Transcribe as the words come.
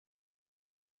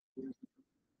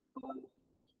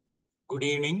Good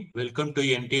evening. Welcome to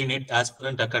NTNET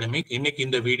Aspirant Academic. இன்னைக்கு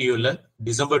இந்த வீடியோல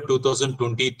டிசம்பர்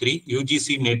 2023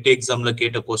 UGC NET examல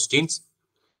கேட்ட questions.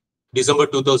 December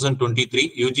 2023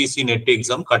 UGC NET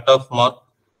exam cutoff mark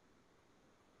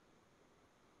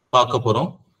பார்க்க போறோம்.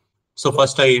 So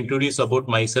first I introduce about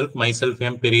myself. Myself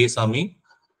M.Periasamy.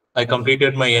 I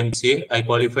completed my MCA. I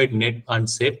qualified NET and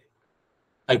SET.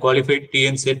 I qualified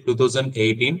TNSET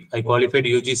 2018. I qualified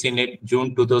UGC NET June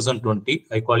 2020.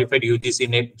 I qualified UGC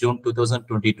NET June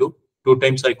 2022. 2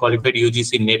 times I qualified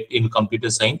UGC NET in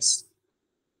computer science.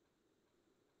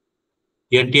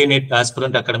 NTNET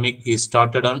Aspirant Academic is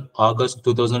started on August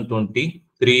 2020.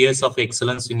 3 years of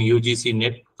excellence in UGC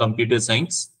NET computer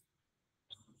science.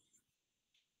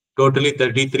 Totally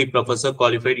 33 professors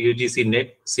qualified UGC NET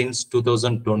since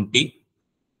 2020.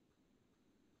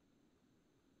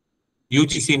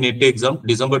 UGC NET exam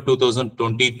December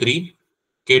 2023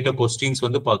 கேட்ட questions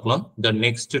வந்து பார்க்கலாம். The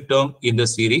next term in the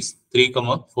series 3,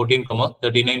 14,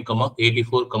 39,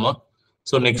 84,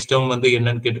 so next term வந்து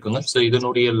என்னன்னு கேட்டுக்கோங்க. So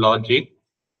இதனுடைய logic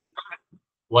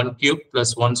 1 cube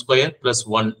plus 1 square plus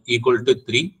 1 equal to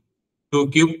 3, 2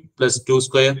 cube plus 2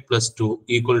 square plus 2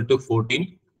 equal to 14,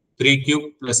 3 cube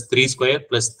plus 3 square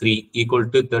plus 3 equal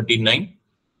to 39,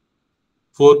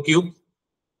 4 cube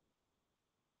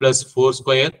plus 4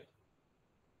 square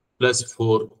plus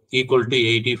 4 equal to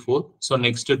 84. So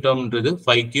next term is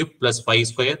 5 cube plus 5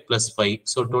 square plus 5.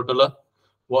 So total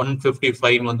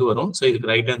 155 வந்து வரும். So இதுக்கு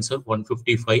right answer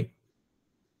 155.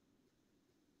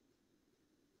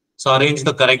 So arrange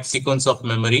the correct sequence of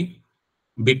memory.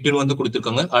 Bit வந்து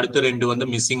கொடுத்திருக்காங்க. அடுத்த ரெண்டு வந்து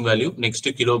missing value. Next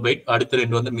kilobyte. அடுத்த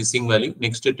ரெண்டு வந்து missing value.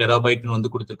 Next terabyte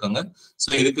வந்து கொடுத்திருக்காங்க. So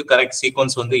இதுக்கு correct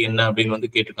sequence வந்து என்ன அப்படின்னு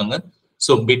வந்து கேட்டிருக்காங்க.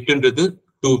 So bitன்றது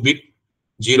 2 bit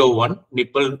 01,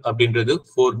 nipple அப்படின்றது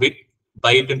 4 bit,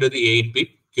 byteன்றது 8 bit,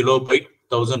 kilobyte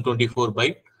 1024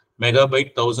 byte, megabyte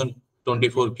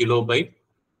 1024 kilobyte,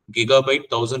 gigabyte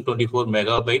 1024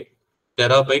 megabyte,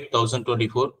 terabyte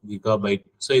 1024 gigabyte.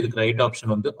 So இதுக்கு right option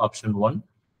வந்து option 1.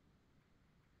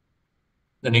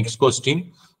 The next question,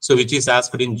 so which is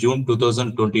asked in June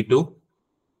 2022.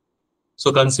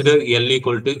 So consider L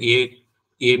equal to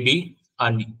AB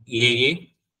and AA,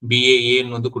 BAA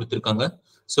வந்து கொடுத்திருக்காங்க.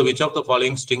 So which of the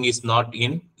following string is not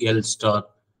in L star?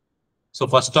 So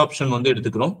first option வந்து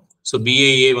எடுத்துக்கிறோம். So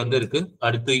BAA வந்து இருக்கு.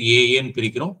 அடுத்து AA ன்னு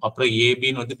பிரிக்கிறோம். அப்புறம் AB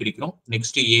ன்னு வந்து பிரிக்கிறோம்.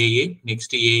 Next AA,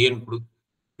 next AA ன்னு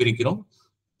பிரிக்கிறோம்.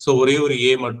 So ஒரே ஒரு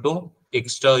A மட்டும்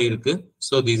எக்ஸ்ட்ரா இருக்கு.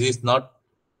 So this is not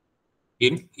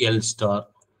in L star.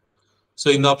 So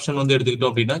இந்த ஆப்ஷன் வந்து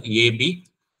எடுத்துக்கிட்டோம் அப்படின்னா AB,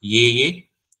 AA,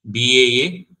 BAA,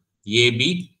 AB,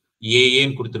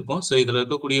 ஏஏன்னு கொடுத்திருக்கோம். ஸோ இதுல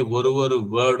இருக்கக்கூடிய ஒரு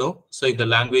வேர்டும் ஸோ இந்த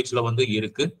லாங்குவேஜ்ல வந்து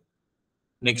இருக்கு.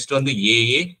 நெக்ஸ்ட் வந்து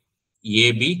ஏஏ,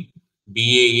 ஏபி,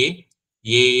 பிஏஏ,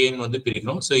 ஏஏன்னு வந்து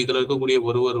பிரிக்கணும். ஸோ இதுல இருக்கக்கூடிய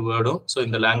ஒரு வேர்டும் ஸோ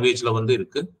இந்த லாங்குவேஜ்ல வந்து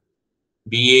இருக்கு.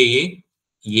 பிஏஏ,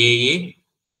 ஏஏ,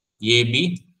 ஏபி,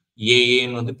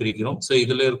 ஏஏன்னு வந்து பிரிக்கிறோம். ஸோ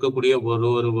இதுல இருக்கக்கூடிய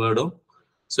ஒரு வேர்டும்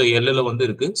ஸோ எல்ல வந்து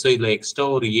இருக்கு. ஸோ இதுல எக்ஸ்ட்ரா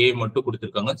ஒரு ஏ மட்டும்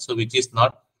கொடுத்திருக்காங்க. So which is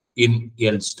not in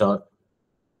L star.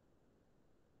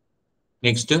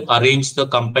 Next, arrange the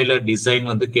compiler design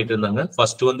வந்து கேட்டிருந்தாங்க.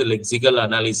 First வந்து lexical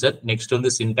analyzer, next வந்து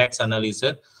syntax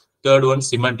analyzer, third one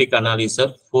semantic analyzer,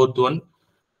 fourth one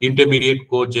intermediate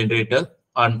code generator,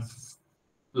 and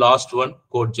last one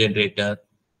code generator.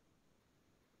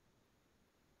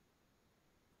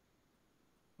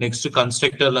 Next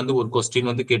constructorல இருந்து ஒரு question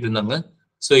வந்து கேட்டிருந்தாங்க.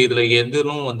 So இதுல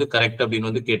எதுவும் வந்து correct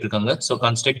அப்படின்னு வந்து கேட்டிருக்காங்க. So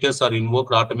constructors are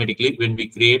invoked automatically when we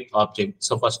create object.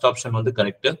 So first option வந்து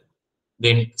correct.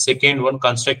 Then second one,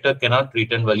 constructor cannot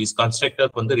return values. Constructor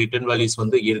வந்து return values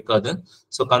வந்து இருக்காது.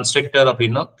 So constructor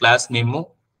அப்படின்னா class name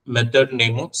method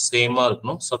name same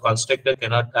இருக்கணும். So constructor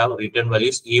cannot have return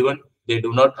values even they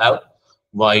do not have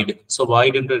void. So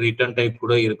void என்ற return type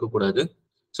கூட இருக்கக்கூடாது.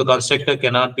 So constructor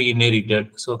cannot be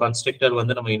inherited. So constructor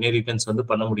வந்து நம்ம inheritance வந்து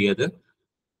பண்ண முடியாது.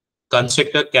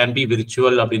 Constructor can be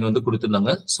virtual அப்படின்னு வந்து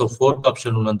கொடுத்திருந்தாங்க. So fourth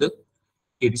option வந்து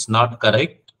it's not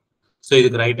correct. So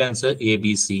இதுக்கு right answer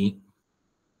ABC.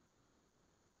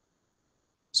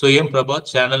 So M Prabha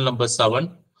channel number 7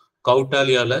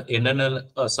 கவுட்டாலியால என்னென்ன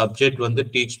சப்ஜெக்ட் வந்து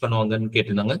டீச் பண்ணுவாங்கன்னு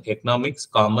கேட்டிருந்தாங்க. Economics,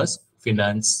 commerce,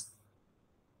 finance.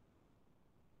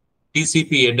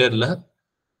 TCP ஹெடர்ல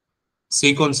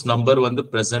sequence number வந்து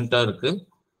பிரசண்டா இருக்கு.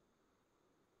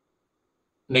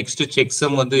 நெக்ஸ்ட்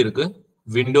செக்ஸம் வந்து இருக்கு.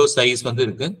 விண்டோ சைஸ் வந்து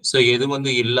இருக்கு. ஸோ எது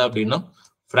வந்து இல்லை அப்படின்னா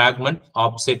ஃப்ராக்மெண்ட்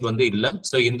ஆப்செட் வந்து இல்லை.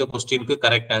 ஸோ இந்த கொஸ்டினுக்கு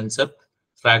correct answer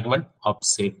fragment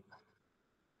offset.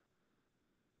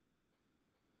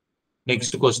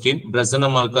 Next question,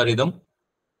 Bresenham algorithm.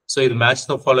 So இது match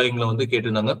the following வந்து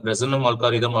கேட்டிருந்தாங்க. Bresenham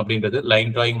algorithm அப்படின்றது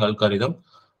லைன் டிராயிங் அல்காரிதம்.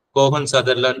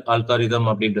 கோஹன்-சதர்லண்ட் அல்காரிதம்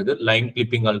அப்படின்றது லைன்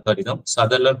கிளிப்பிங் அல்காரிதம்.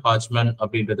 சதர்லண்ட்-ஹாச்மேன்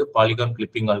அப்படின்றது polygon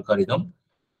clipping algorithm.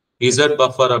 Z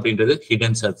buffer அப்படின்றது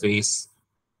hidden surface.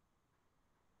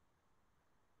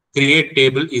 Create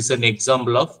table is an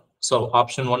example of. So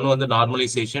option 1 வந்து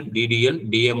normalisation, DDL,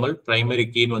 DML, primary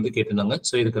கீன்னு வந்து கேட்டிருந்தாங்க.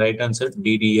 So இதுக்கு right answer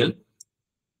DDL.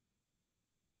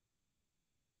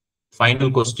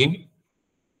 Final question.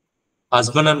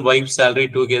 Husband and wife salary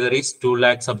together is 2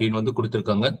 lakhs அப்படின்னு வந்து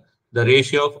கொடுத்துருக்காங்க. The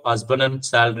ratio of husband and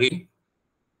salary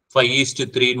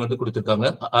 5:3 வந்து கொடுத்துருக்காங்க.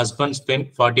 Husband spend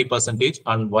 40%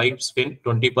 and wife spend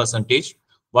 20%.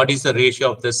 What is the ratio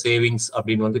of the savings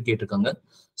அப்படின்னு வந்து கேட்டிருக்காங்க.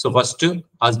 So first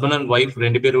husband and wife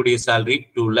 2 பேருடைய salary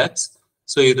 2 lakhs.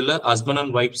 So இதுல ஹஸ்பண்ட்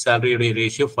அண்ட் ஒய்ஃப் சேலரியுடைய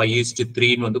ரேஷியோ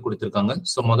 5:3 வந்து கொடுத்துருக்காங்க.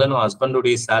 ஸோ முதல்ல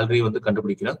ஹஸ்பண்டுடைய சேலரி வந்து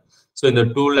கண்டுபிடிக்கிறேன். ஸோ இந்த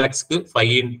 2 lakhsக்கு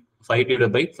 5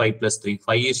 divided by 5 plus 3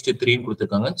 5:3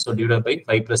 கொடுத்துருக்காங்க. So divided by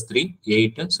 5 plus 3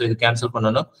 8. So இது கேன்சல்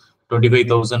பண்ணோம்னா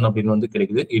 25,000 அப்படின்னு வந்து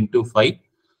கிடைக்குது into 5.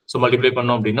 ஸோ மல்டிப்ளை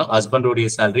பண்ணோம் அப்படின்னா ஹஸ்பண்டோடைய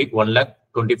சேலரி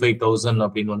 1,25,000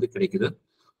 அப்படின்னு வந்து கிடைக்குது.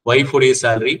 ஒய்ஃப் உடைய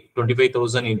சேலரி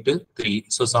 25,000 into 3.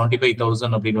 ஸோ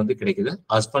 75,000 அப்படின்னு வந்து கிடைக்குது.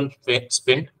 Husband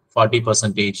spend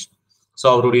 40%. ஸோ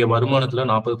அவருடைய வருமானத்துல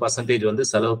 40% வந்து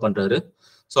செலவு பண்றாரு.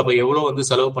 ஸோ அப்போ எவ்வளவு வந்து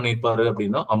செலவு பண்ணியிருப்பாரு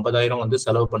அப்படின்னா 50,000 வந்து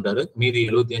செலவு பண்றாரு. மீதி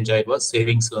 75,000 ரூபாய்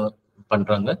சேவிங்ஸ்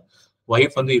பண்றாங்க.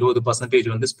 ஒய்ஃப் வந்து 20%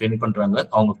 வந்து ஸ்பெண்ட் பண்றாங்க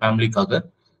அவங்க ஃபேமிலிக்காக.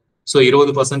 ஸோ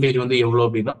 20% வந்து எவ்வளவு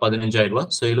அப்படின்னா 15,000 ரூபாய்.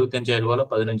 ஸோ 75,000 ரூபாயில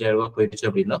 15,000 ரூபாய் போயிடுச்சு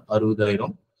அப்படின்னா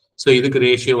 60,000. ஸோ இதுக்கு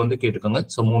ரேஷியோ வந்து கேட்டுக்கோங்க.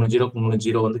 ஸோ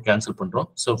 3 வந்து கேன்சல் பண்றோம்.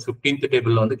 ஸோ 15th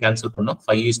டேபிள்ல வந்து கேன்சல் பண்ணோம்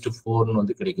 5:4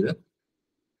 வந்து கிடைக்குது.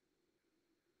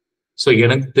 ஸோ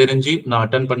எனக்கு தெரிஞ்சு நான்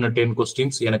அட்டன் பண்ண 10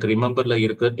 கொஸ்டின்ஸ், எனக்கு ரிமெம்பர்ல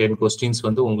இருக்க 10 கொஸ்டின்ஸ்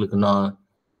வந்து உங்களுக்கு நான்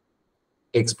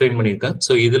எக்ஸ்பிளைன் பண்ணியிருக்கேன்.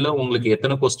 ஸோ இதுல உங்களுக்கு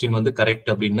எத்தனை கொஸ்டின் வந்து கரெக்ட்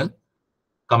அப்படின்னு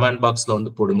கமெண்ட் பாக்ஸ்ல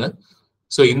வந்து போடுங்க.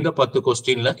 ஸோ இந்த 10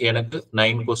 கொஸ்டின்ல எனக்கு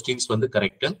 9 கொஸ்டின்ஸ் வந்து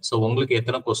கரெக்ட். ஸோ உங்களுக்கு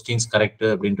எத்தனை கொஸ்டின்ஸ் கரெக்ட்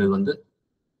அப்படின்றது வந்து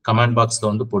கமெண்ட் பாக்ஸ்ல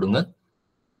வந்து போடுங்க.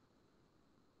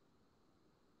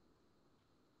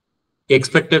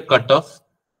 Expected cut off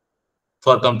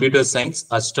for computer science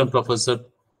assistant professor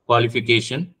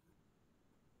qualification.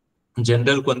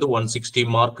 ஜெனரலுக்கு வந்து 160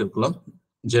 மார்க் இருக்கலாம்.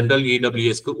 ஜெனரல்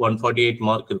இடபிள்யூஎஸ்க்கு 148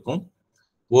 மார்க் இருக்கும்.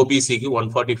 ஓபிசிக்கு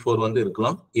 144 வந்து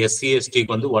இருக்கலாம்.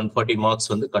 எஸ்சி/எஸ்டிக்கு வந்து 140 மார்க்ஸ்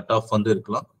வந்து கட் ஆஃப் வந்து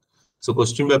இருக்கலாம். ஸோ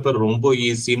கொஸ்டின் பேப்பர் ரொம்ப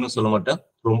ஈஸின்னு சொல்ல மாட்டேன்,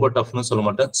 ரொம்ப டஃப்னு சொல்ல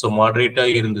மாட்டேன். ஸோ மாடரேட்டா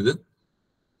இருந்தது.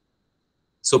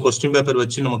 ஸோ கொஸ்டின் பேப்பர்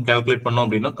வச்சு நம்ம கால்குலேட் பண்ணோம்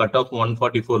அப்படின்னா கட் ஆஃப்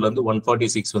 144ல இருந்து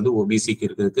 146 வந்து ஓபிசிக்கு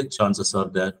இருக்கிறதுக்கு சான்சஸ்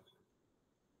ஆர் தேர்.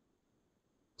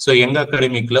 ஸோ எங்க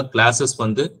அகாடமிக்ல கிளாஸஸ்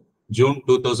வந்து June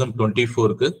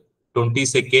 2024க்கு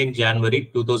 22nd January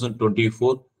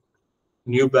 2024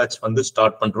 new batch வந்து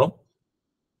ஸ்டார்ட் பண்றோம்.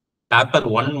 பேப்பர்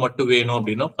 1 மட்டும் வேணும்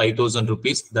அப்படின்னா 5,000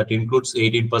 rupees, that includes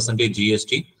 18%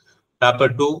 GST.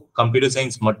 Paper 2 computer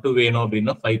science மட்டும் வேணும்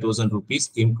அப்படின்னா 5,000 rupees,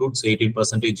 includes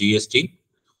 18% GST.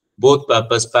 Both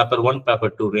papers paper 1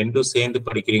 paper 2 ரெண்டும் சேர்ந்து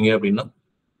படிக்கிறீங்க அப்படின்னா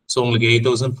ஸோ உங்களுக்கு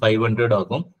 8,500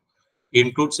 ஆகும்,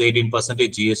 இன்க்ளூட்ஸ் 18%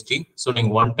 GST. ஸோ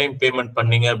நீங்க ஒன் டைம் பேமெண்ட்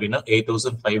பண்ணீங்க அப்படின்னா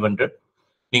 8,500.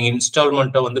 நீங்க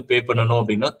இன்ஸ்டால்மெண்ட்டை வந்து பே பண்ணணும்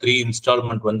அப்படின்னா 3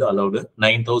 இன்ஸ்டால்மெண்ட் வந்து அலௌடு.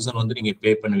 9,000 வந்து நீங்க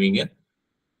பே பண்ணுவீங்க.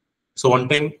 ஸோ ஒன்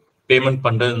டைம் பேமெண்ட்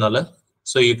பண்றதுனால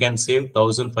so you can save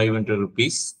 1,500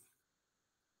 rupees.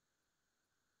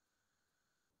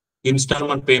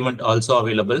 Instalment payment also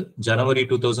available. January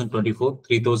 2024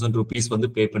 3,000 rupees வந்து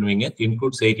பே பண்ணுவீங்க,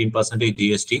 இன்க்ளூட்ஸ் 18%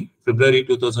 GST. பிப்ரவரி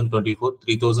 2024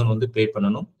 3,000 வந்து பே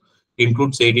பண்ணணும்,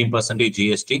 includes 18%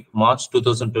 GST. March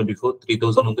 2024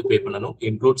 3,000 வந்து பே பண்ணணும்,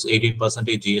 includes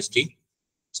 18% GST.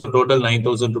 So total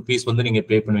 9,000 rupees வந்து நீங்க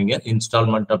பே பண்ணுவீங்க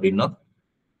இன்ஸ்டால்மெண்ட் அப்படின்னா.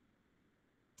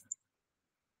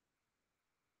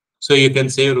 So you can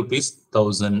save rupees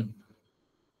 1,000.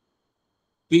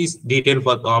 Fees detail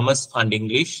for commerce and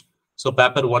English. So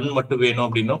paper 1 மட்டும் வேணும்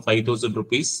அப்படின்னா 5,000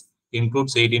 rupees,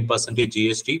 includes 18%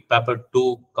 GST. Paper 2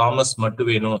 commerce மட்டும்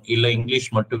வேணும் இல்ல இங்கிலீஷ்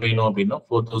மட்டும் வேணும் அப்படின்னா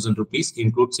 4,000 rupees,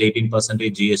 includes 18%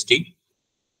 GST.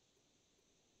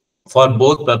 For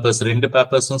both papers, ரெண்டு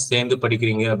பேப்பர்ஸும் சேர்ந்து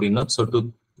படிக்கிறீங்க அப்படின்னா so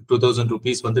 2,000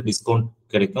 rupees வந்து டிஸ்கவுண்ட்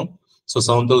கிடைக்கும். So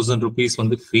 7,000 rupees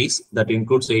வந்து fees, that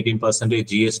includes 18%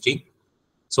 GST.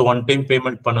 So one time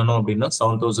payment பண்ணணும் அப்படின்னா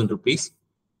 7,000 rupees.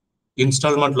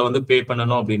 இன்ஸ்டால்மெண்ட்ல வந்து பே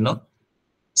பண்ணணும் அப்படின்னா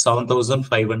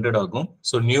 7,500 ஆகும்.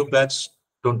 So new batch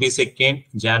 22nd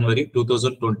January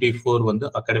 2024 வந்து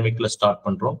அகாடமிக்ல ஸ்டார்ட்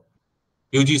பண்றோம்.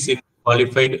 யூஜிசி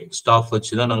குவாலிஃபைடு ஸ்டாஃப்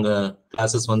வச்சு தான் நாங்க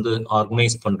கிளாஸஸ் வந்து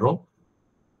ஆர்கனைஸ் பண்றோம்.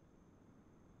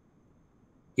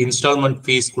 இன்ஸ்டால்மெண்ட்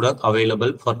ஃபீஸ் கூட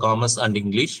available for commerce and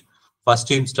English.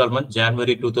 First instalment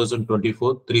January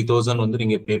 2024 3,000 வந்து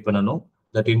நீங்க பே பண்ணணும்,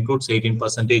 தட் இன்க்ளூட்ஸ்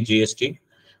 18% GST.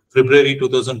 February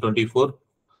 2024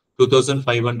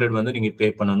 2,500 வந்து நீங்க பே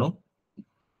பண்ணணும்,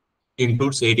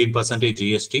 includes 18%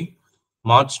 GST.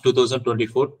 March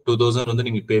 2024 2000 வந்து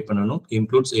நீங்க பே பண்ணணும்.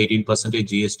 Includes 18%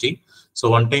 GST. So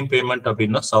one time payment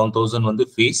அப்படின்னா 7000 வந்து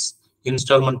fees.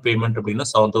 Installment payment அப்படின்னா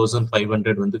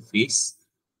 7500 வந்து fees.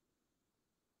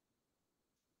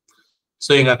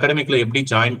 ஸோ எங்க அகாடமிக்ல எப்படி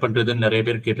ஜாயின் பண்றதுன்னு நிறைய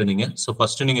பேர் கேட்டிருந்தீங்க. ஸோ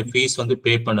ஃபர்ஸ்ட் நீங்க ஃபீஸ் வந்து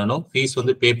பே பண்ணணும். ஃபீஸ்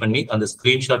வந்து பே பண்ணி அந்த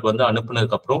ஸ்கிரீன்ஷாட் வந்து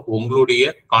அனுப்புனதுக்கு அப்புறம் உங்களுடைய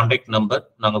கான்டாக்ட் நம்பர்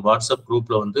நாங்கள் வாட்ஸ்அப்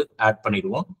குரூப்ல வந்து ஆட்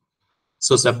பண்ணிடுவோம்.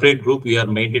 So separate group we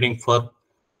are maintaining for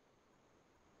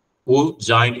who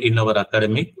joined in our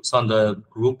academy. So அந்த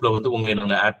குரூப்ல வந்து உங்களை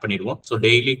நாங்கள் ஆட் பண்ணிடுவோம். So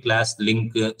daily class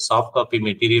link soft copy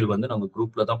material வந்து நாங்கள்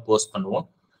குரூப்ல தான் போஸ்ட் பண்ணுவோம்.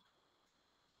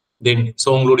 தென் ஸோ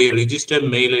உங்களுடைய registered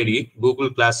mail ID Google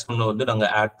class ரூம்ல வந்து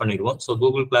நாங்கள் ஆட் பண்ணிடுவோம். ஸோ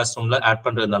கூகுள் கிளாஸ் ரூம்ல ஆட்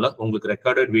பண்றதுனால உங்களுக்கு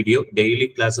recorded video daily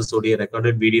கிளாஸஸோடைய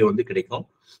recorded video வந்து கிடைக்கும்.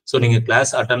 ஸோ நீங்க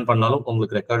கிளாஸ் அட்டன் பண்ணாலும்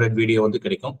உங்களுக்கு ரெக்கார்டட் வீடியோ வந்து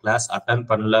கிடைக்கும். கிளாஸ் அட்டன்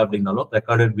பண்ணல அப்படின்னாலும்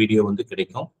ரெக்கார்டட் வீடியோ வந்து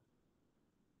கிடைக்கும்.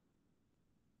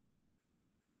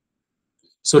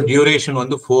 ஸோ டியூரேஷன்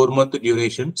வந்து 4 month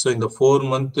டியூரேஷன். ஸோ இந்த 4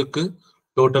 monthக்கு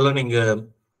டோட்டலாக நீங்க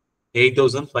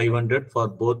 8500 ஃபார்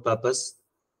போத் பர்பஸ்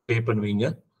பே பண்ணுவீங்க.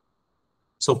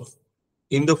 ஸோ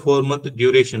இந்த 4 month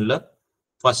டியூரேஷன்ல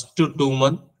first 2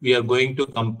 month we are going to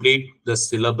complete the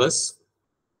syllabus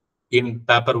in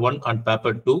paper 1 and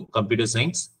paper 2 computer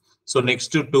science. So next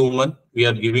 2 month we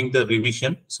are giving the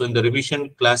revision. So in the revision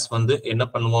class வந்து என்ன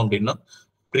பண்ணுவோம் அப்படின்னா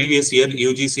previous year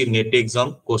UGC net exam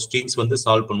questions வந்து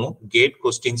solve பண்ணுவோம். gate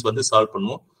questions வந்து solve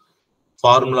பண்ணுவோம்.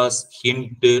 formulas,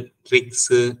 hint, tricks,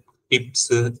 tips.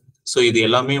 So இது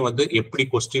எல்லாமே வந்து எப்படி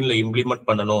கொஸ்டின்ல இம்ப்ளிமெண்ட்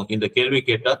பண்ணணும், இந்த கேள்வி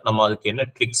கேட்டா நம்ம அதுக்கு என்ன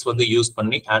ட்ரிக்ஸ் வந்து யூஸ்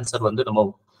பண்ணி ஆன்சர் வந்து நம்ம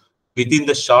வித்தின்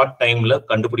த ஷார்ட் டைம்ல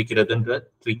கண்டுபிடிக்கிறதுன்ற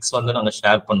ட்ரிக்ஸ் வந்து நாங்கள்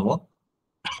ஷேர் பண்ணுவோம்.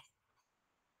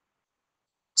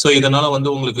 ஸோ இதனால வந்து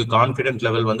உங்களுக்கு கான்ஃபிடென்ட்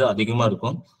லெவல் வந்து அதிகமா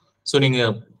இருக்கும். ஸோ நீங்க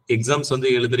எக்ஸாம்ஸ் வந்து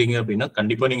எழுதுறீங்க அப்படின்னா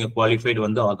கண்டிப்பா நீங்க குவாலிஃபைடு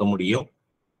வந்து ஆக முடியும்.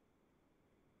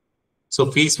 ஸோ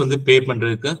ஃபீஸ் வந்து பே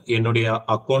பண்றதுக்கு என்னுடைய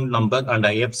account number and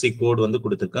IFSC code வந்து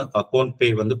கொடுத்துருக்கேன். அக்கௌண்ட் பே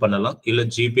வந்து பண்ணலாம், இல்லை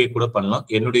ஜிபே கூட பண்ணலாம்.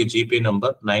 என்னுடைய ஜிபே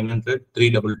நம்பர்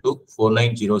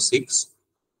 900-322-4906.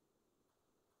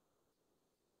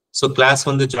 ஸோ கிளாஸ்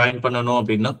வந்து ஜாயின் பண்ணணும்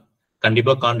அப்படின்னா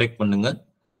கண்டிப்பா கான்டாக்ட் பண்ணுங்க.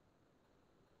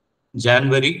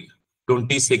 January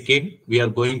 22nd we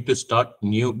are going to start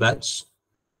new batch.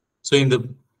 So இந்த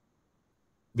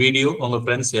வீடியோ உங்க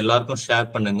ஃப்ரெண்ட்ஸ் எல்லாருக்கும்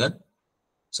ஷேர் பண்ணுங்க.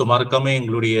 ஸோ மறக்காம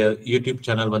எங்களுடைய யூடியூப்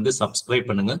சேனல் வந்து சப்ஸ்கிரைப்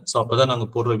பண்ணுங்க. ஸோ அப்போதான்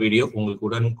நாங்கள் போடுற வீடியோ உங்களுக்கு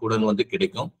உடனுக்குடன் வந்து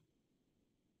கிடைக்கும்.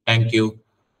 தேங்க்யூ.